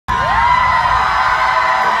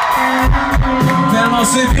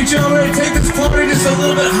So if you y'all ready to take this party just a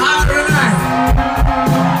little bit higher tonight.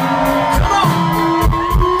 Come on!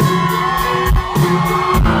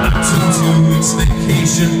 I took 2 weeks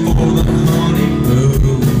vacation for the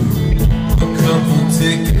honeymoon. A couple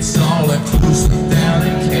tickets, all inclusive down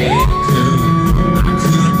in Cancun. I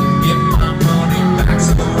couldn't get my money back,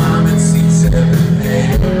 so I'm in seat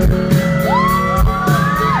 7A.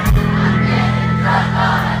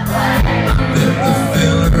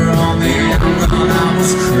 I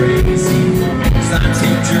was crazy, cause I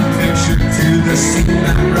taped your picture to the seat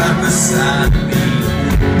right beside me.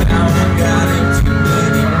 Now I've got empty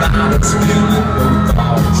many bottles filling both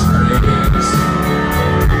our trays.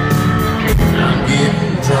 I'm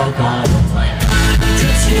getting drunk on the plane.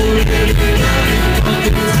 Just for everybody,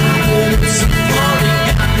 fucking time. It's a party,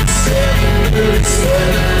 got me 737.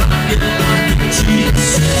 I'm getting like a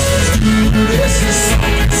Jesus. Dude, this is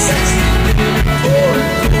something sexy.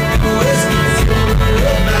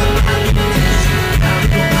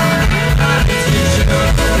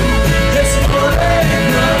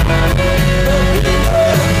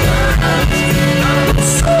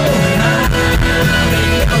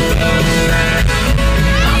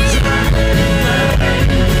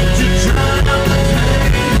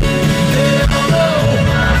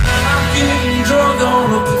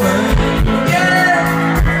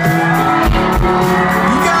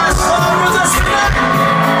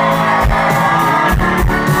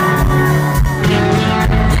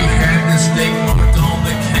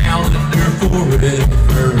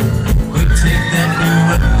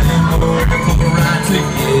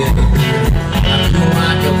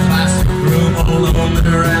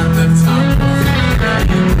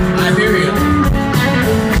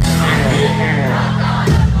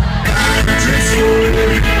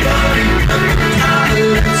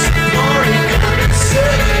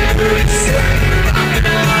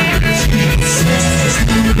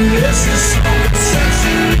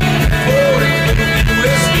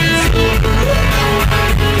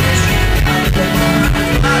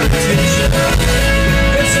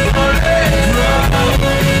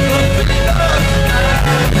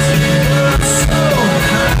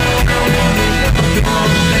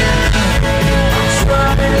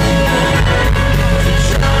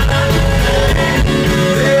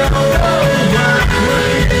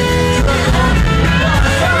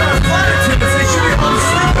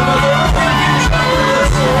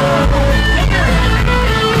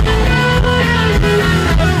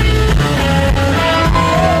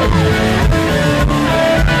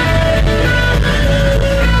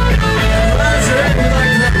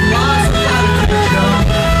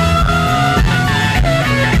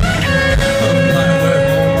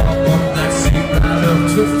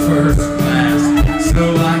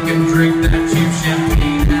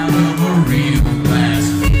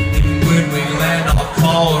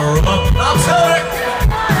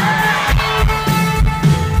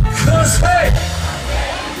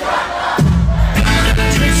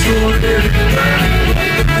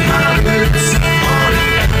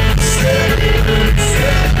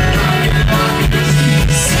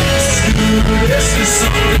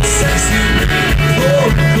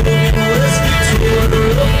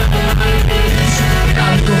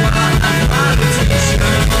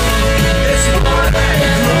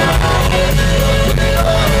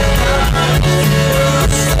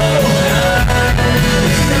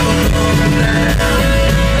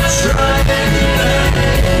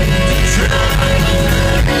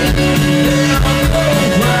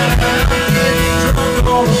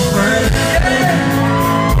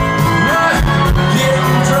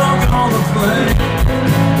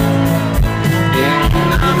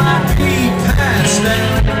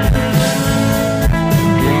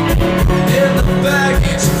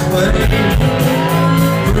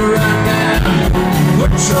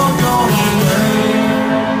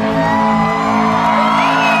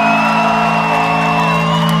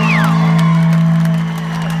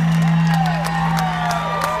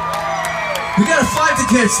 We got a fight to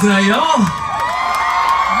catch tonight, y'all.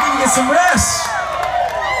 We need to get some rest.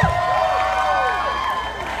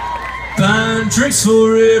 Buying drinks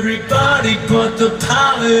for everybody but the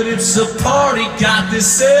pilot. It's a party. Got this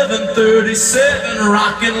 737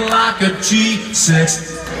 rocking like a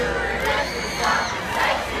G6.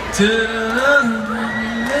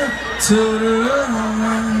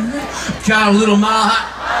 Got a little mile high.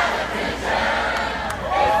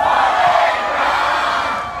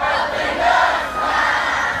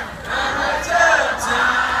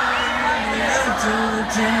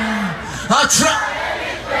 I'll try.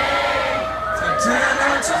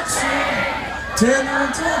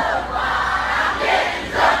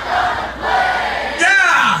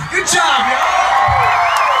 Yeah, good job, y'all.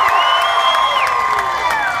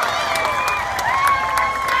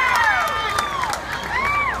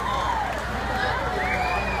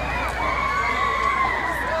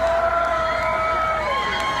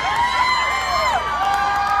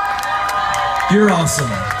 You're awesome.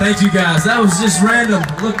 Thank you guys. That was just random.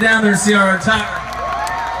 Look down there and see our entire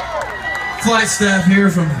flight staff here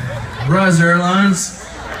from Rise Airlines.